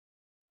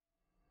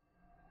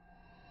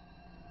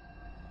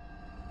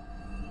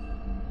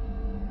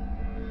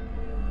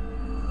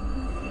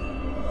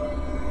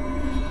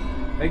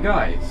Hey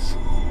guys,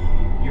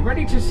 you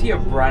ready to see a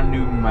brand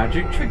new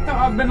magic trick that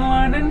I've been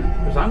learning?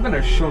 Because I'm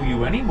gonna show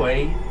you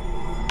anyway.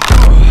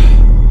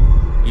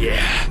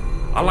 Yeah,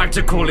 I like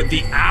to call it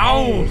the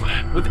owl,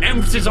 with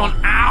emphasis on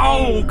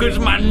ow, because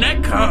my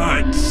neck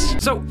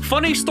hurts. So,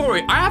 funny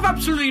story, I have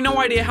absolutely no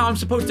idea how I'm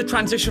supposed to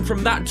transition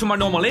from that to my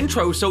normal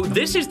intro, so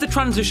this is the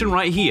transition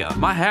right here.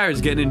 My hair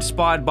is getting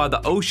inspired by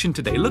the ocean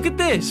today. Look at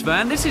this,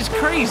 man, this is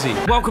crazy.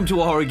 Welcome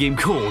to a horror game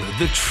called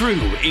The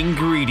True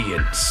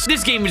Ingredients.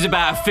 This game is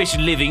about a fish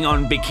living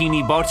on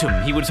Bikini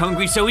Bottom. He was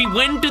hungry, so he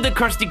went to the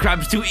Krusty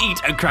Krabs to eat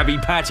a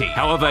Krabby Patty.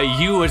 However,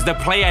 you as the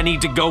player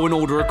need to go and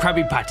order a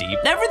Krabby Patty.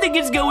 Everything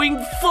is going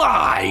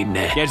fine.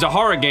 Yeah, it's a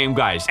horror game,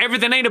 guys.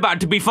 Everything ain't about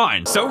to be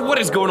fine. So what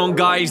is going on,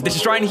 guys? This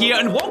is Ryan here,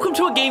 and welcome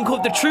to a game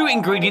called The True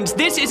Ingredients.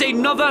 This is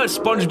another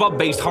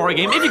Spongebob-based horror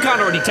game. If you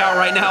can't already tell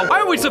right now, I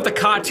always love the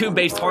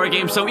cartoon-based horror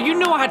game, so you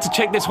know I had to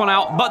check this one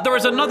out. But there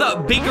is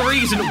another big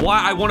reason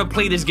why I want to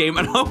play this game,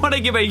 and I want to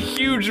give a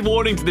huge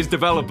warning to this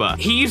developer.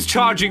 He's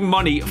charging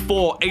money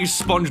for a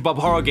Spongebob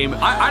horror game.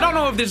 I don't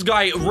know if this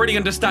guy really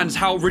understands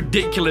how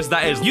ridiculous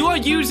that is. You are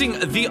using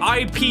the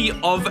IP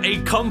of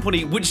a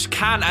company which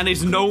can and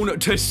is known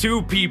to sue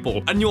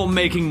people, and you're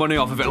making money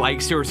off of it.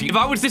 Like, seriously, if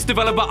I was this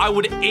developer, I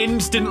would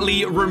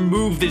instantly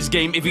remove this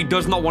game if he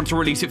does not want to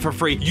release it for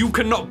free. You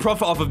cannot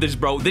profit off of this,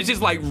 bro. This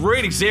is like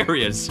really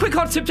serious. Quick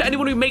hot tip to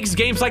anyone who makes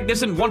games like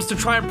this and wants to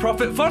try and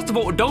profit. First of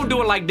all, don't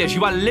do it like this.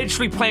 You are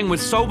literally playing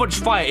with so much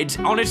fire. It's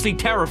honestly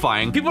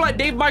terrifying. People like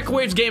Dave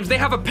Microwave's Games, they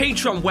have a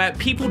Patreon where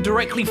people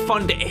directly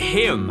fund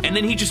him, and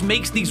then he just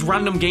makes these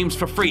random games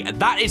for free.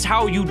 That is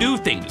how you do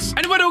things.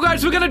 Anyway, though,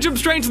 guys, we're gonna jump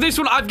straight into this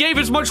one. I've gave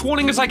as much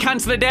warning as I can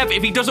to the dev.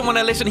 If he doesn't want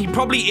to listen, he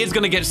probably is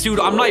gonna get sued.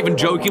 I'm not even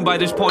joking by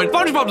this point.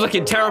 SpongeBob's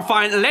looking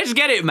terrifying. Let's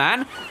get it,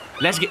 man.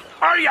 Let's get...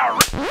 Are ya?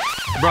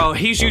 Bro,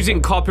 he's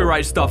using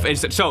copyright stuff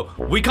instead. So,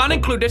 we can't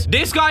include this.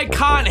 This guy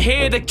can't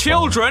hear the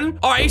children.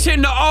 All right, he's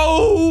hitting the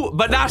oh,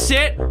 but that's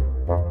it.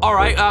 All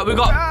right, we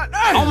got...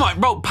 Oh my...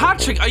 Bro,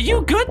 Patrick, are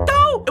you good,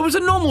 though? It was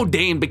a normal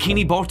day in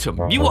Bikini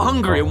Bottom. You were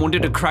hungry and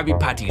wanted a Krabby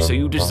Patty, so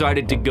you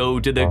decided to go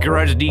to the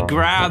KRUSTY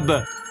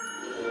KRAB.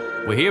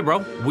 We're here,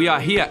 bro. We are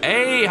here.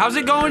 Hey, how's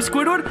it going,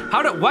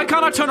 Squidward? Why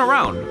can't I turn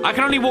around? I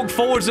can only walk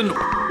forwards and...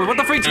 Wait, what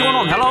the freak's going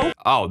on? Hello?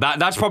 Oh,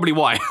 that's probably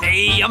why.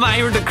 Hey, I'm out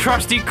here in the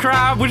Krusty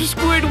Krab with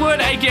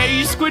Squidward,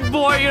 aka Squid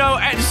Boy, you know,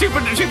 and super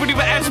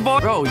duper S-Boy.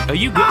 Bro, are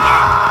you good?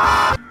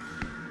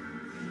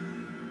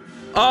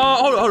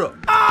 Hold on.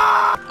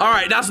 All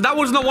right, that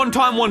wasn't a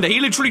one-time wonder. He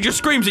literally just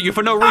screams at you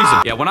for no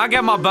reason. Yeah, when I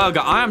get my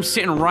burger, I am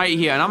sitting right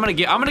here, and I'm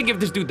gonna give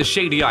this dude the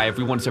shady eye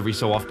once every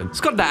so often.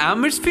 It's got the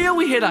atmosphere.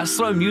 We hear that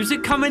slow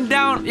music coming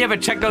down. You ever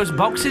check those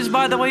boxes,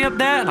 by the way, up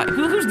there? Like,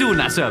 who's doing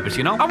that service,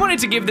 you know? I wanted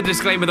to give the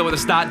disclaimer, though, at the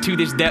start to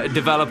this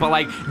developer.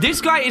 Like, this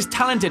guy is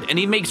talented, and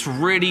he makes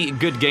really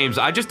good games.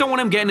 I just don't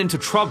want him getting into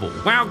trouble.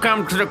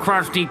 Welcome to the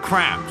Krusty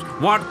Krabs.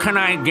 What can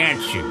I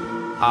get you?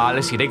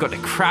 Let's see, they got the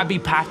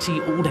Krabby Patty.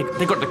 Oh,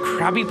 they got the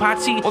Krabby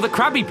Patty or the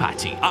Krabby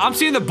Patty. I'm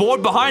seeing the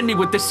board behind me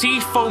with the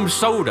sea foam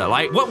soda.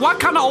 Like, what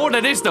can I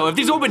order this, though? If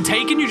these all been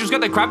taken, you just got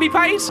the Krabby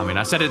Patties? I mean,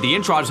 I said at the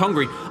intro I was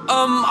hungry.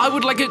 I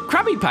would like a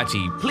Krabby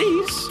Patty,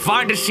 please.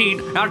 Find a seat.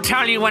 I'll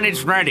tell you when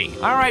it's ready.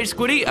 All right,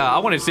 Squiddy. I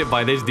want to sit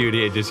by this dude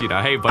here, just, you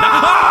know, hey, buddy. All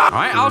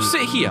right, I'll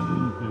sit here.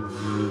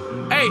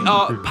 Hey,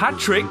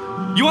 Patrick,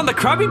 you want the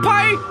Krabby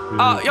Patty?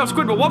 Yo,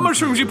 Squidward, what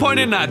mushrooms you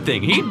putting in that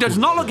thing? He does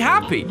not look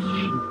happy.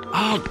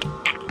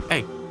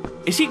 Hey,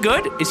 is he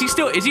good? Is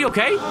he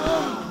okay?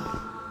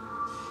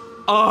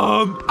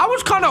 I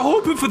was kind of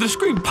hoping for the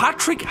scream.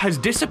 Patrick has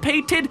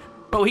dissipated.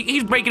 Oh,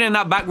 he's breaking in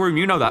that back room,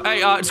 you know that.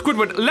 Hey,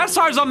 Squidward, less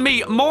eyes on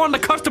me, more on the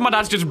customer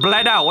that's just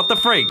bled out. What the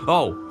freak?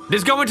 Oh,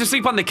 this going to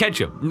sleep on the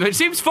ketchup. It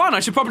seems fun. I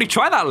should probably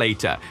try that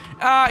later.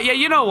 Yeah,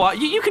 you know what?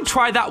 You can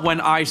try that when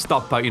I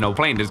stop, you know,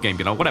 playing this game,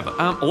 you know, whatever.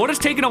 Order's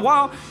taking a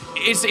while.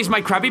 Is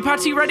my Krabby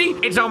Patty ready?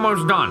 It's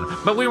almost done,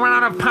 but we ran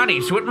out of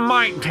patties, so it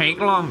might take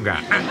longer.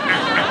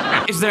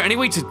 Is there any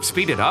way to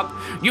speed it up?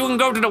 You can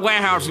go to the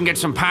warehouse and get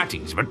some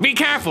patties, but be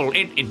careful.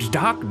 It's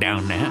dark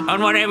down there.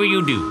 And whatever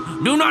you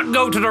do not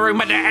go to the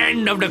room at the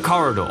end of the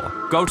corridor.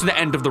 Go to the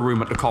end of the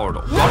room at the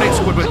corridor. Got it,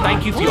 Squidward.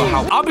 Thank you for your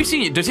help. I'll be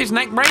seeing you. Does his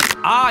neck break?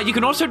 You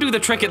can also do the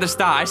trick at the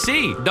start. I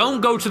see. Don't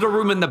go to the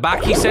room in the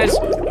back, he says.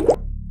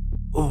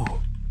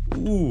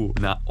 Ooh,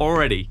 nah,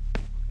 already.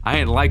 I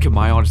ain't liking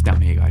my odds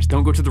down here, guys.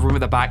 Don't go to the room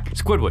at the back.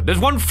 Squidward, there's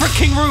one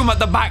freaking room at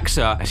the back,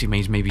 sir. Actually,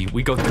 means maybe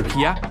we go through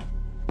here.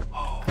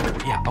 Oh,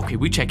 yeah, okay,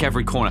 we check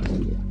every corner.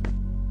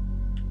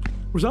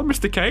 Was that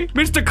Mr. K?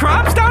 Mr.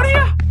 Krabs down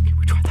here? Okay,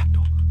 we try that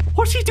door.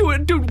 What's he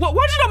doing? Dude, why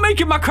is he not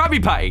making my Krabby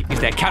Patty?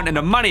 He's there counting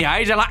the money, huh?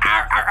 He's there like,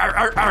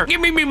 arr,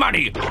 give me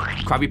money.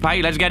 Krabby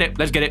Patty, let's get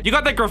it. You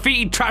got that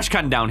graffiti trash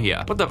can down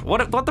here. What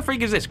the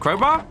freak is this,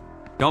 crowbar?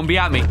 Don't be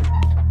at me.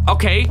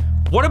 Okay,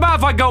 what about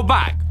if I go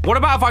back? What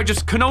about if I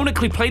just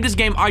canonically play this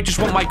game, I just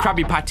want my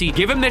Krabby Patty,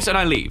 give him this, and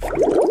I leave?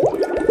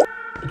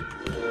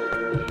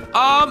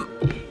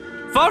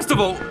 First of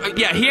all,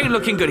 yeah, he ain't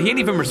looking good. He ain't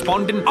even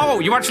responding. Oh,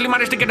 you actually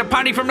managed to get a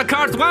patty from the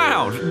cart's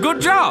warehouse.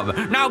 Good job.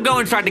 Now go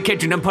inside the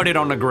kitchen and put it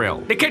on the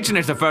grill. The kitchen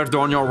is the first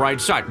door on your right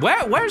side.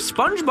 Where's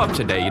SpongeBob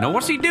today? You know,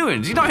 what's he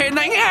doing? Is he not hitting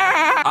that?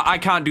 Yeah! I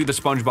can't do the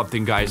SpongeBob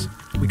thing, guys.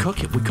 We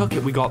cook it.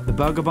 We got the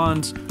burger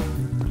buns.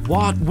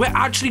 What? We're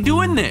actually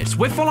doing this.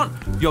 We're full on.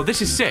 Yo,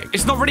 this is sick.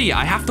 It's not ready yet.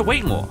 I have to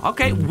wait more.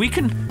 Okay, we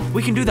can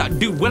do that.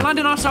 Dude, we're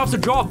landing ourselves a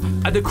job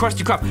at the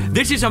Krusty Krab.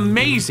 This is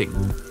amazing.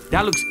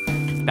 That looks...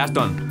 That's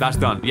done. That's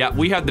done. Yeah,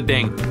 we had the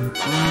ding.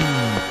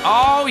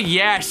 Oh,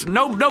 yes.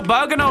 No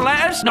burger, no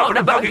lettuce? No,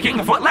 the Burger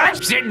King for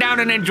lettuce. Sit down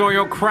and enjoy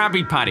your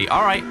Krabby Patty.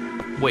 All right.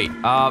 Wait,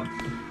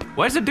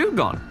 where's the dude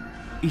gone?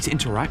 Eat to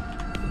interact.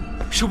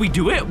 Should we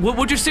do it?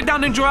 We'll just sit down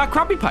and enjoy our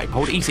Krabby Patty.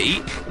 Hold, eat to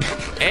eat.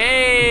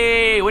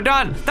 Hey, we're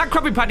done. That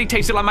Krabby Patty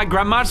tasted like my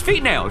grandma's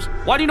feet nails.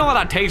 Why do you know what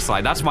that tastes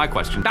like? That's my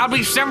question. That'll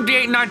be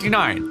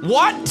 $78.99.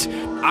 What?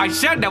 I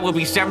said that will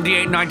be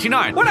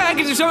 $78.99. What the heck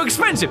is it so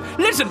expensive?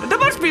 Listen, there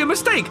must be a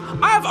mistake.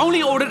 I have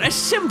only ordered a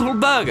simple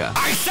burger.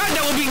 I said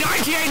that would be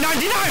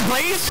 $98.99,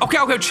 please.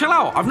 Okay, chill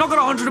out. I've not got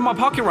 100 in my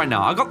pocket right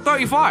now. I got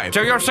 35.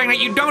 So you're saying that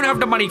you don't have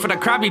the money for the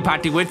Krabby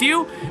Patty with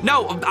you?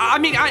 No, I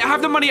mean, I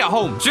have the money at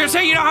home. So you're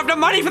saying you don't have the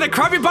money for the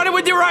Krabby Patty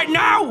with you right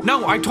now?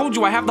 No, I told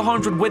you I have the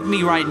 100 with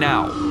me right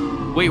now.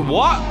 Wait,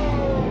 what?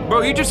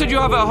 Bro, you just said you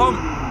have it at home.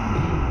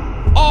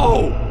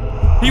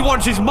 Oh, he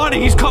wants his money.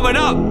 He's coming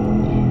up.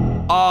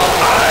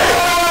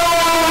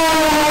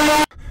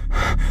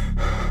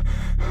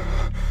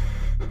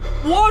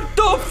 What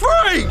the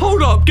freak?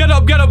 Hold up, get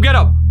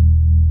up.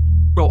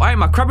 Bro, I ate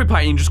my Krabby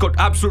Patty and just got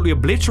absolutely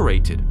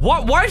obliterated.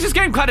 What? Why is this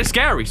game kind of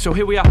scary? So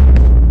here we are.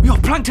 Yo,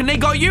 Plankton, they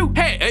got you?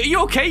 Hey, are you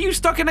okay? You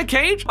stuck in a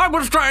cage? I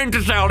was trying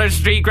to sell this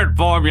secret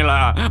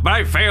formula, but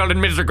I failed and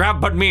Mr.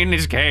 Krab put me in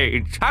his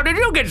cage. How did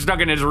you get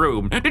stuck in his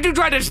room? Did you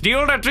try to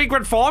steal that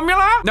secret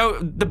formula? No,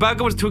 the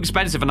burger was too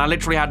expensive and I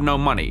literally had no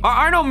money.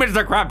 I know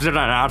Mr. Krabs is an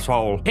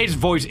asshole. His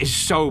voice is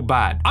so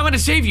bad. I'm gonna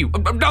save you.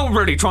 Don't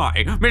really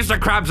try. Mr.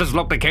 Krabs has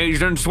locked the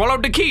cage and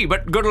swallowed the key,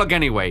 but good luck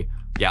anyway.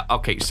 Yeah,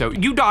 okay, so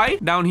you die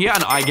down here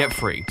and I get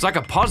free. It's like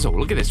a puzzle.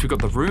 Look at this. We got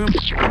the room.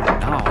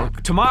 Oh,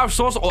 tomato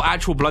sauce or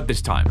actual blood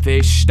this time?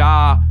 Fish,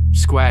 star,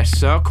 square,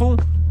 circle.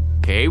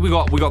 Okay, we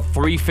got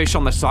 3 fish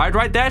on the side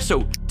right there.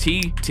 So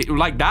T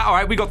like that. All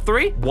right, we got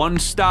 3. 1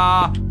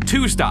 star,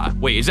 2 star.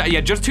 Wait, is that,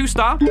 yeah, just 2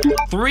 star?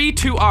 3,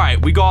 2. All right,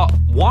 we got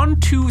 1,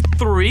 2,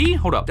 3.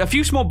 Hold up. A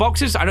few small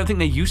boxes. I don't think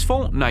they're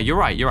useful. No, you're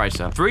right,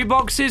 sir. 3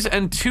 boxes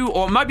and 2,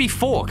 or it might be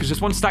 4, because there's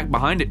 1 stack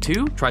behind it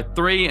too. Try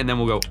 3, and then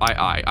we'll go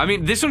I. I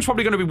mean, this one's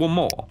probably going to be 1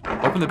 more.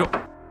 Open the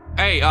door.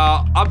 Hey,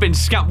 I've been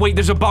scammed. Wait,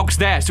 there's a box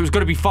there, so it's going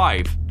to be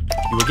 5.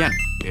 You again.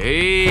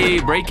 Hey,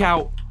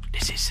 breakout.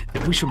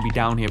 We shouldn't be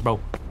down here, bro.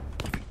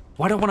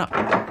 Why do I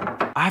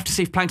wanna? I have to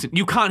save Plankton.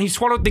 You can't. He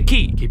swallowed the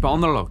key. Keep it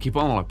on the low.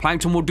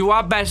 Plankton will do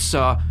our best,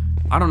 sir.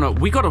 I don't know.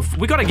 We gotta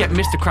get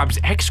Mr. Krab's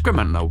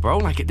excrement though, bro.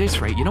 Like at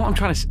this rate, you know what I'm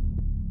trying to?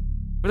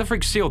 Where the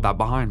freak sealed that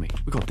behind me?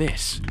 We got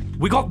this.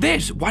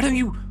 Why don't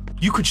you?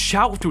 You could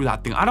shout through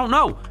that thing. I don't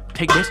know.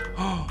 Take this.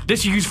 This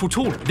is a useful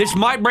tool. This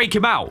might break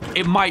him out.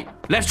 It might.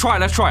 Let's try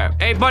it.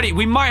 Hey, buddy,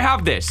 we might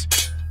have this.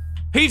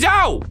 He's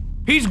out.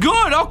 He's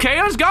good.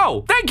 Okay, let's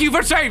go. Thank you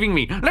for saving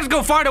me. Let's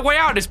go find a way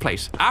out of this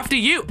place. After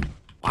you.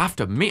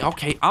 After me?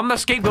 Okay, I'm the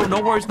scapegoat. No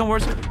worries.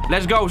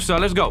 Let's go, sir.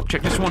 Let's go.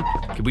 Check this one.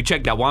 Can we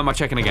check that? Why am I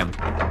checking again?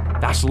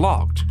 That's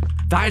locked.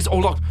 That is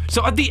all locked.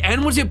 So at the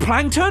end, was it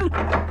Plankton?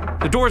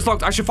 The door is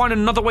locked. I should find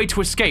another way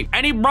to escape.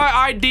 Any bright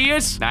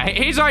ideas? Now,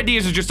 his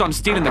ideas are just on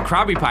stealing the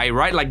Krabby Patty,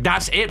 right? Like,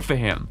 that's it for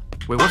him.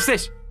 Wait, what's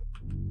this?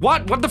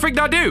 What the freak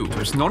did I do? So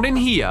it's not in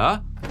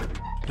here.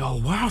 No,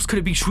 where else could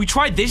it be? Should we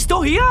try this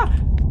door here?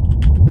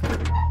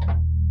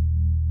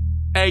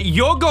 Hey,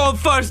 you're going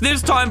first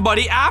this time,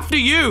 buddy. After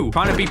you.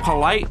 Trying to be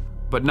polite,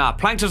 but nah.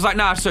 Plankton's like,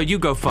 nah, sir, you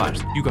go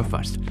first.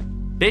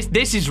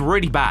 This is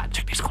really bad.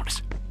 Check these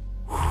corners.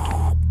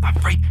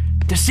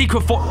 The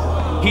secret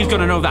he's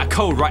gonna know that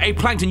code, right? Hey,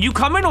 Plankton, you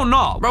coming or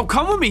not? Bro,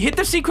 come with me. Hit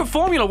the secret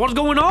formula. What's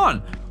going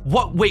on?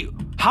 What? Wait,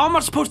 how am I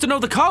supposed to know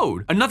the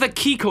code? Another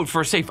key code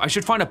for a safe. I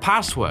should find a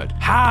password.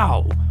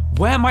 How?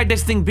 Where might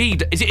this thing be?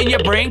 Is it in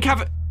your brain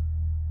cavity?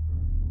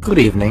 Good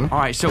evening. All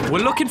right, so we're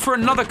looking for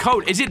another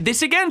code. Is it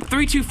this again?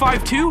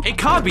 3252? It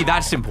can't be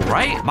that simple,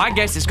 right? My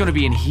guess is gonna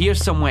be in here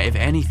somewhere, if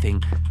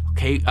anything.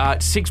 Okay,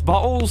 6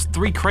 bottles,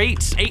 3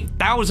 crates,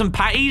 8,000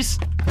 patties.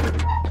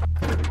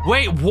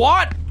 Wait,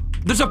 what?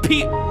 There's a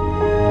PC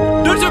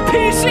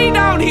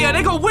down here.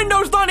 They got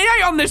Windows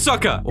 98 on this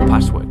sucker. What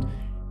password?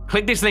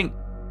 Click this thing.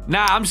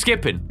 Nah, I'm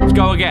skipping. Let's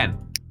go again.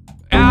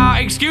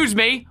 Excuse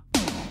me.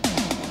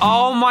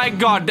 Oh my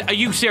god, are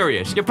you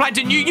serious? You're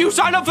Plankton, you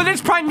signed up for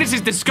this prank? This is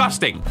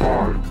disgusting.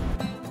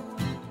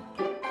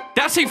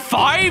 That's a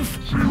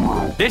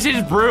 5? This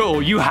is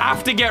brutal. You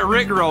have to get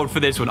rickrolled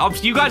for this one.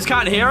 You guys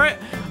can't hear it?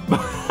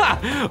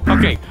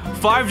 Okay,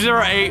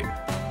 508.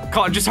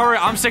 Come on, just hurry.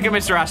 I'm sick of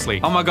Mr.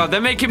 Astley. Oh my god, they're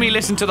making me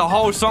listen to the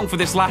whole song for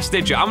this last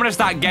digit. I'm gonna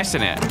start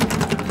guessing it.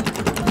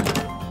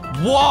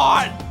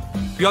 What?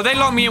 Yo, they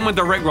locked me in with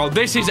the Rickroll.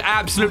 This is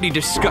absolutely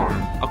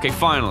disgusting. Okay,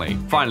 finally.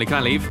 Finally, can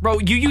I leave? Bro,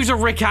 you use a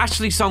Rick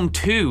Astley song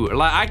too.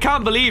 Like, I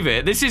can't believe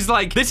it. This is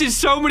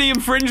so many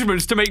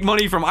infringements to make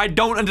money from. I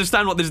don't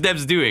understand what this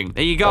dev's doing.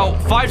 There you go.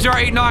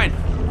 5089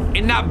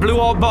 in that blue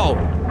old bowl.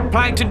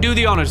 Plankton, do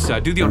the honors, sir.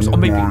 Do the honors. Oh,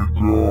 maybe.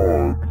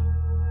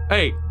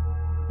 Hey.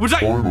 Was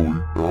that?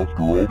 Finally,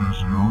 after all these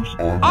years,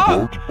 I'm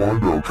about to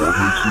find out what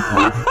makes the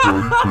Krabby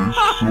Patty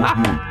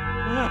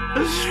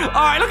taste so good.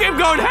 Alright, look at him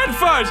going head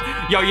first.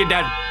 Yo, you're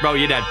dead. Bro,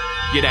 you're dead.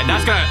 You're dead.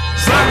 That's gonna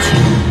slash.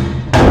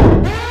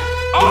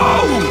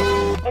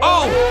 Oh!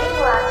 Oh!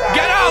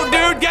 Get out,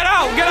 dude! Get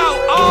out! Get out!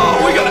 Oh,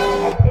 we're gonna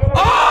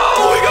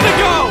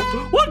go!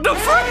 What the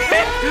frick?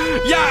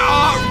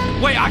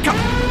 Yeah, wait, I can't.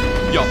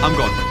 Yo, I'm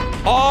gone.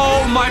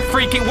 Oh my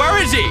freaking, where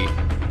is he?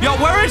 Yo,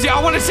 where is he? I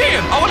want to see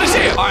him. I want to see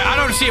him. All right, I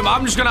don't see him.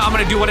 I'm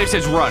gonna do what it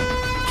says. Run.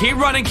 Keep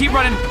running. Keep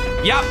running.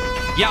 Yep.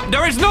 Yep.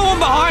 There is no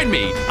one behind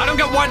me. I don't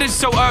get why this is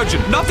so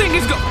urgent. Nothing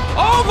is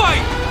oh my,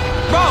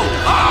 bro.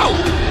 Oh,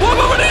 why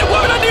would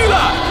I do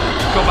that?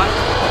 Go back.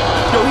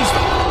 Yo, he's.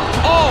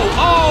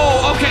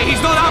 Oh. Okay, he's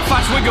not that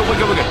fast. We're good. We're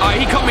good. We're good. All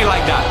right, he cut me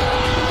like that.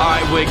 All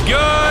right, we're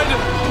good.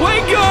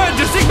 We're good.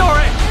 Just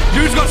ignore it.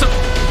 Dude's got some.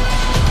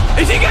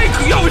 Is he getting?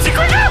 Yo, is he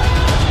quicker?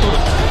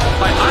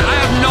 Like, I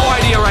have no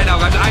idea right now,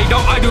 guys. I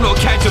do not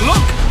care to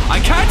look.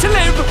 I care to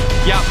live.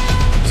 Yep.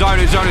 Zone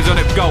it.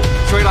 Go.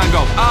 Straight line,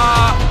 go.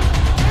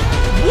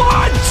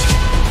 What?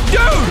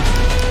 Dude!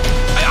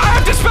 I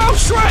have to spell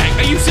Shrek.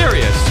 Are you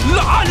serious?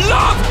 I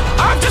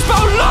have to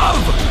spell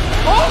love.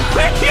 Oh,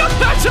 man,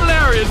 that's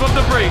hilarious. What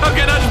the freak?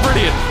 Okay, that's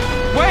brilliant.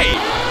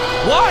 Wait.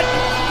 What?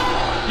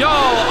 Yo,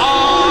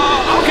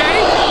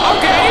 okay.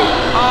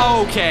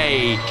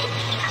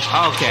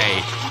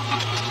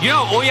 You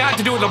know, all you had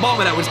to do at the bottom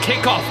of that was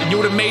kick off and you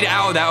would have made it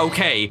out of that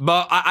okay.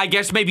 But I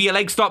guess maybe your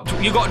leg stopped.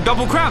 You got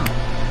double cramp.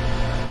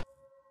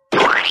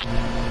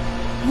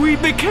 We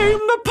became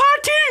the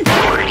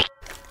party!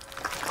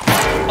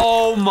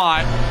 Oh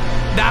my.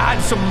 That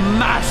had some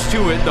mass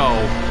to it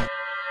though.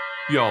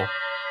 Yo.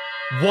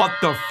 What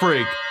the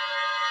freak?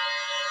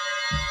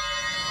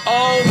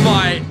 Oh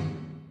my.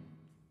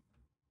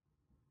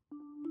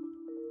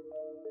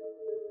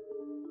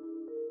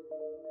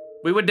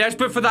 We were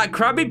desperate for that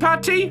Krabby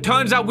Patty?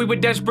 Turns out we were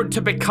desperate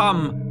to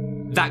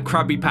become that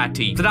Krabby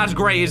Patty. So that's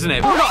great, isn't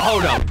it?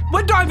 Hold up.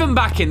 We're diving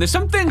back in. There's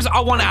some things I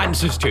want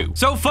answers to.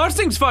 So first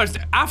things first,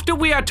 after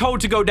we are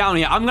told to go down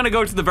here, I'm gonna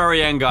go to the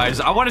very end,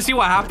 guys. I want to see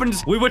what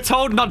happens. We were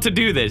told not to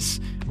do this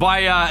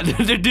by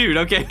the dude,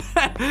 okay?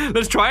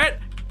 Let's try it.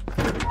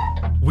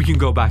 We can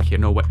go back here,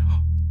 no way.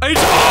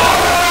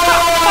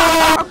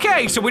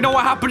 Okay, so we know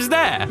what happens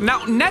there.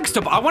 Now, next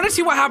up, I want to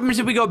see what happens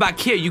if we go back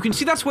here. You can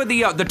see that's where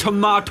the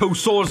tomato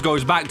sauce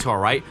goes back to, all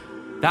right?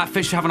 That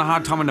fish is having a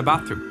hard time in the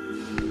bathroom.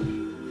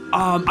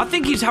 I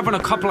think he's having a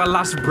couple of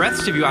last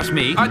breaths, if you ask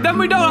me. Then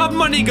we don't have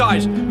money,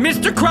 guys.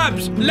 Mr.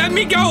 Krabs, let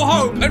me go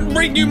home and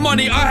bring you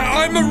money.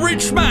 I'm a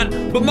rich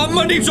man, but my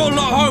money's all at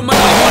home and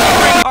I want to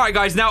bring... All right,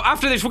 guys, now,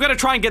 after this, we're going to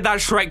try and get that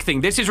Shrek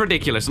thing. This is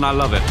ridiculous, and I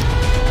love it.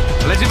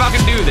 Let's see if I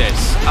can do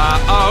this.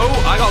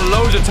 I got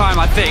loads of time,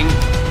 I think.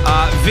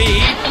 V.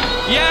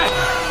 Yeah.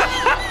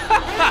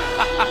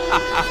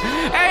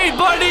 Hey,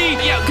 buddy.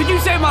 Yeah, could you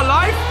save my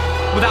life?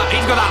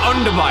 He's got that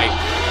underbite.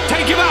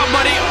 Take him out,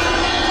 buddy.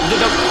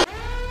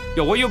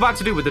 Yo, what are you about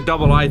to do with the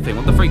double eye thing?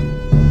 What the freak?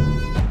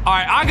 All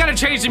right, I gotta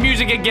change the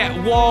music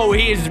again. Whoa,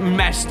 he is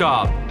messed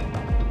up.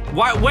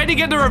 Where'd he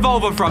get the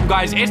revolver from,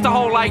 guys? It's the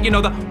whole, like, you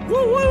know, the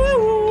woo, woo,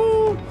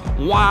 woo,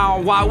 woo.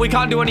 Wow, we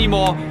can't do any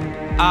more.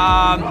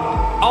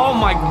 Oh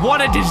my,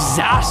 what a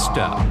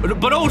disaster.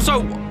 But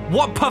also,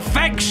 what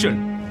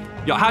perfection.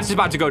 Yo, how's this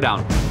about to go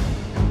down?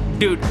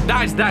 Dude,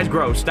 that is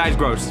gross. That is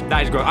gross.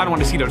 I don't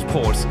want to see those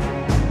paws.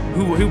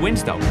 Who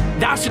wins though?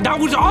 That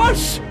was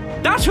us.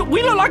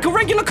 We look like a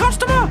regular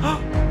customer.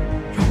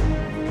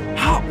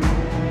 How?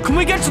 Can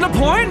we get to the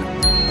point?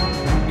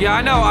 Yeah,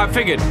 I know, I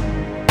figured.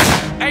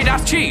 Hey,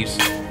 that's cheese.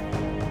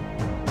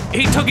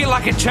 He took it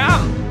like a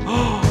champ.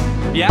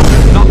 Yeah,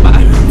 not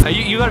bad.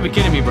 You gotta be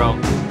kidding me, bro.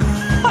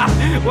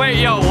 Wait,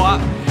 yo, what?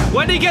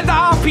 Where did he get the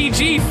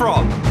RPG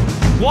from?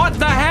 What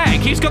the heck?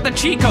 He's got the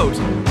cheat codes.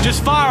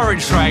 Just fire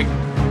it straight.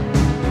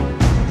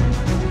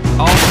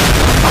 Oh.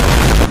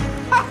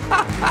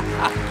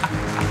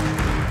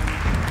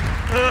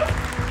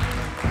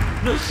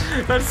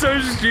 That's so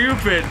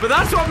stupid. But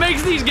that's what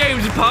makes these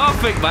games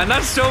perfect, man.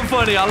 That's so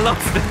funny. I love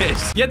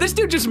this. Yeah, this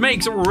dude just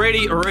makes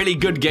really, really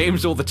good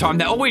games all the time.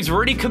 They're always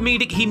really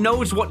comedic. He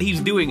knows what he's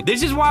doing.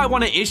 This is why I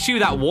want to issue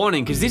that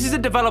warning, because this is a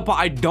developer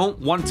I don't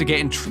want to get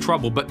in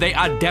trouble, but they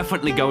are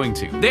definitely going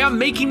to. They are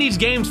making these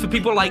games for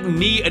people like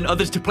me and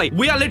others to play.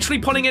 We are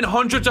literally pulling in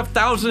hundreds of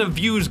thousands of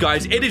views,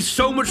 guys. It is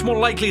so much more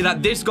likely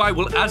that this guy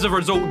will, as a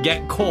result,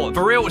 get caught.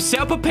 For real,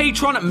 set up a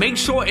Patreon. Make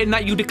sure in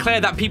that you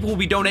declare that people will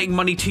be donating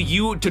money to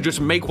you to just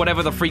just make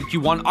whatever the freak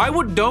you want. I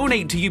would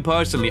donate to you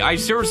personally. I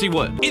seriously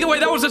would. Either way,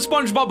 that was a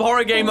SpongeBob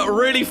horror game.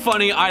 Really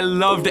funny. I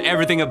loved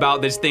everything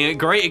about this thing. A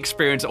great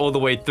experience all the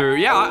way through.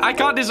 Yeah, I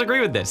can't disagree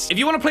with this. If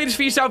you want to play this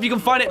for yourself, you can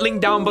find it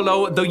linked down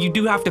below, though you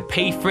do have to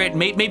pay for it.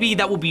 Maybe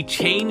that will be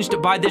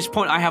changed by this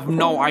point. I have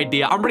no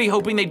idea. I'm really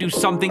hoping they do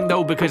something,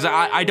 though, because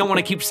I don't want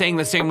to keep saying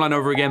the same line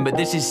over again, but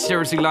this is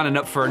seriously lining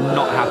up for a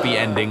not happy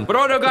ending. But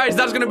alright, guys,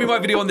 that's going to be my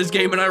video on this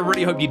game, and I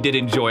really hope you did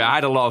enjoy. I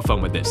had a lot of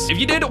fun with this. If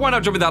you did, why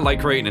not drop me that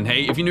like rating? And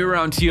hey, if you're new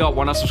around here,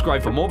 why not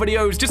subscribe for more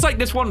videos just like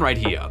this one right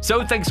here?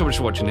 So thanks so much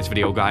for watching this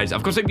video, guys.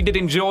 Of course, if you did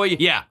enjoy,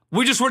 yeah,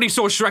 we just really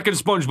saw Shrek and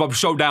SpongeBob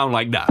showdown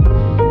like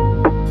that.